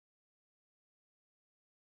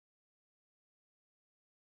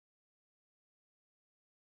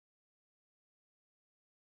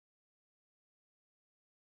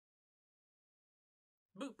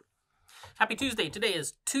Happy Tuesday. Today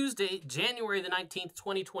is Tuesday, January the 19th,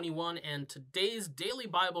 2021, and today's daily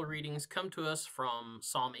Bible readings come to us from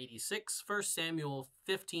Psalm 86, 1 Samuel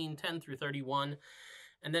 15, 10 through 31,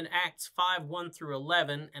 and then Acts 5, 1 through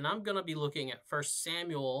 11, and I'm going to be looking at 1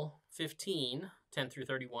 Samuel 15, 10 through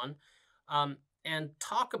 31, and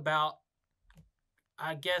talk about,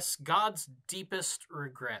 I guess, God's deepest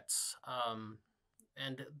regrets,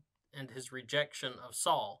 and his rejection of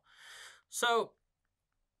Saul. So,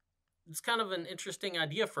 it's kind of an interesting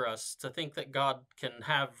idea for us to think that God can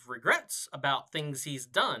have regrets about things he's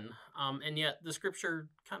done. And yet the scripture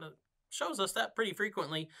kind of shows us that pretty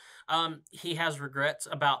frequently. He has regrets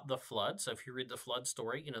about the flood. So if you read the flood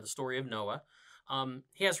story, the story of Noah,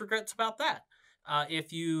 he has regrets about that.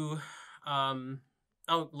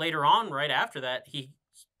 Later on, right after that, he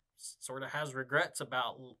sort of has regrets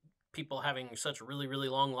about people having such really, really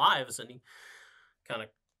long lives. And he kind of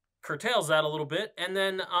curtails that a little bit. And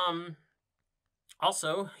then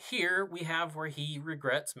also here we have where he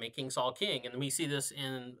regrets making Saul king. And we see this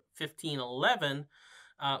in 15:11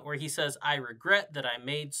 where he says, I regret that I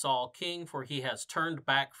made Saul king, for he has turned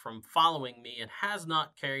back from following me and has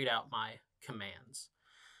not carried out my commands.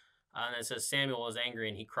 And it says Samuel was angry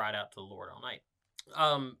and he cried out to the Lord all night.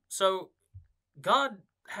 So God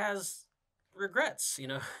has regrets,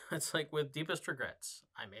 it's like with deepest regrets,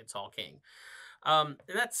 I made Saul king.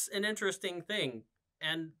 That's an interesting thing,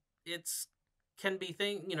 and can be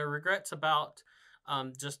regrets about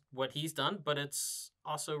just what he's done, but it's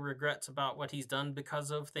also regrets about what he's done because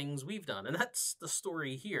of things we've done, and that's the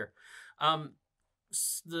story here.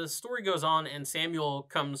 The story goes on, and Samuel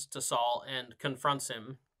comes to Saul and confronts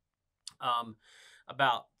him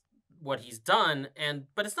about what he's done,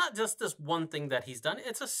 but it's not just this one thing that he's done,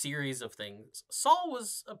 it's a series of things. Saul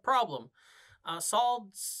was a problem. Saul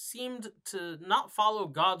seemed to not follow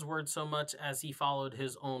God's word so much as he followed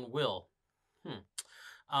his own will.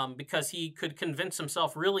 Because he could convince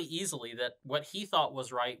himself really easily that what he thought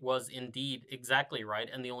was right was indeed exactly right,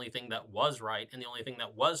 and the only thing that was right, and the only thing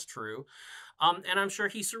that was true. And I'm sure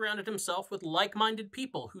he surrounded himself with like-minded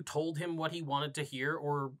people who told him what he wanted to hear,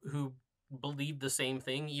 or who believed the same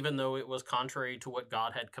thing, even though it was contrary to what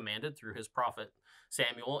God had commanded through his prophet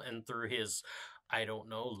Samuel and through his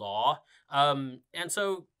law. And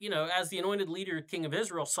so, as the anointed leader, king of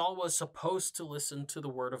Israel, Saul was supposed to listen to the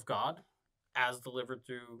word of God as delivered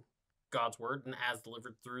through God's word and as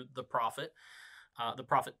delivered through the prophet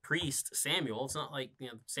priest Samuel. It's not like,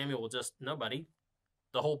 Samuel was just nobody.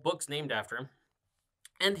 The whole book's named after him.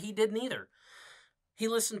 And he did neither. He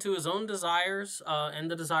listened to his own desires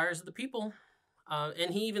and the desires of the people.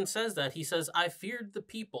 And he even says that. He says, I feared the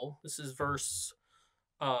people. This is verse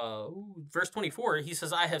 24, he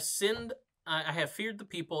says, I have sinned, I have feared the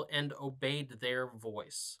people and obeyed their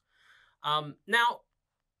voice. Now,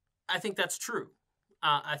 I think that's true.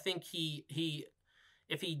 I think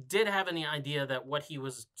if he did have any idea that what he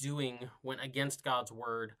was doing went against God's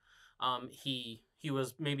word, he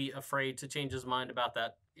was maybe afraid to change his mind about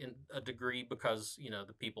that in a degree because,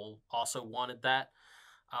 the people also wanted that.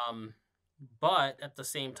 But at the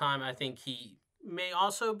same time, I think he may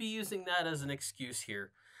also be using that as an excuse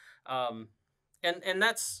here. And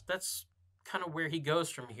that's kind of where he goes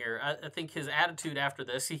from here. I think his attitude after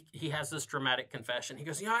this, he has this dramatic confession. He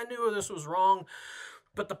goes, I knew this was wrong,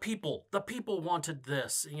 but the people wanted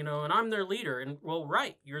this, and I'm their leader. And well,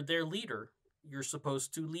 right, you're their leader. You're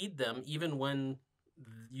supposed to lead them even when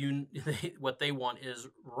what they want is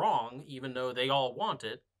wrong, even though they all want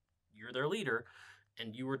it. You're their leader,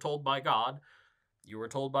 and you were told by God, you were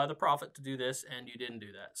told by the prophet to do this, and you didn't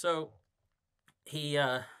do that. So he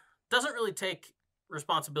doesn't really take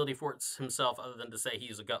responsibility for it himself other than to say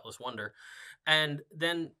he's a gutless wonder. And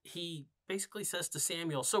then he basically says to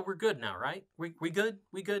Samuel, so we're good now, right? We good?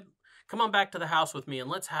 We good? Come on back to the house with me and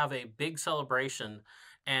let's have a big celebration.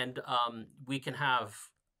 And we can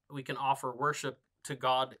offer worship to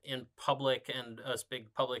God in public and a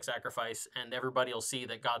big public sacrifice. And everybody will see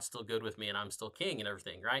that God's still good with me and I'm still king and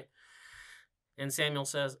everything, right? And Samuel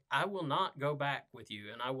says, I will not go back with you,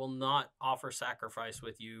 and I will not offer sacrifice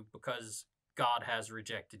with you because God has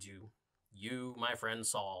rejected you. You, my friend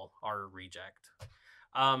Saul, are a reject.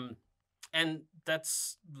 And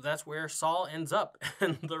that's where Saul ends up.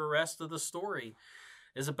 And the rest of the story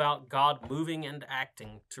is about God moving and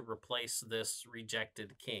acting to replace this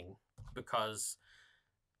rejected king because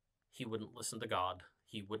he wouldn't listen to God.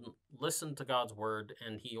 He wouldn't listen to God's word,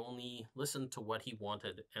 and he only listened to what he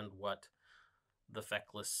wanted and what the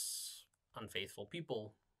feckless, unfaithful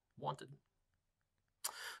people wanted.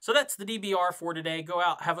 So that's the DBR for today. Go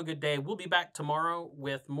out, have a good day. We'll be back tomorrow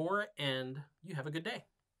with more, and you have a good day.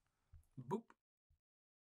 Boop.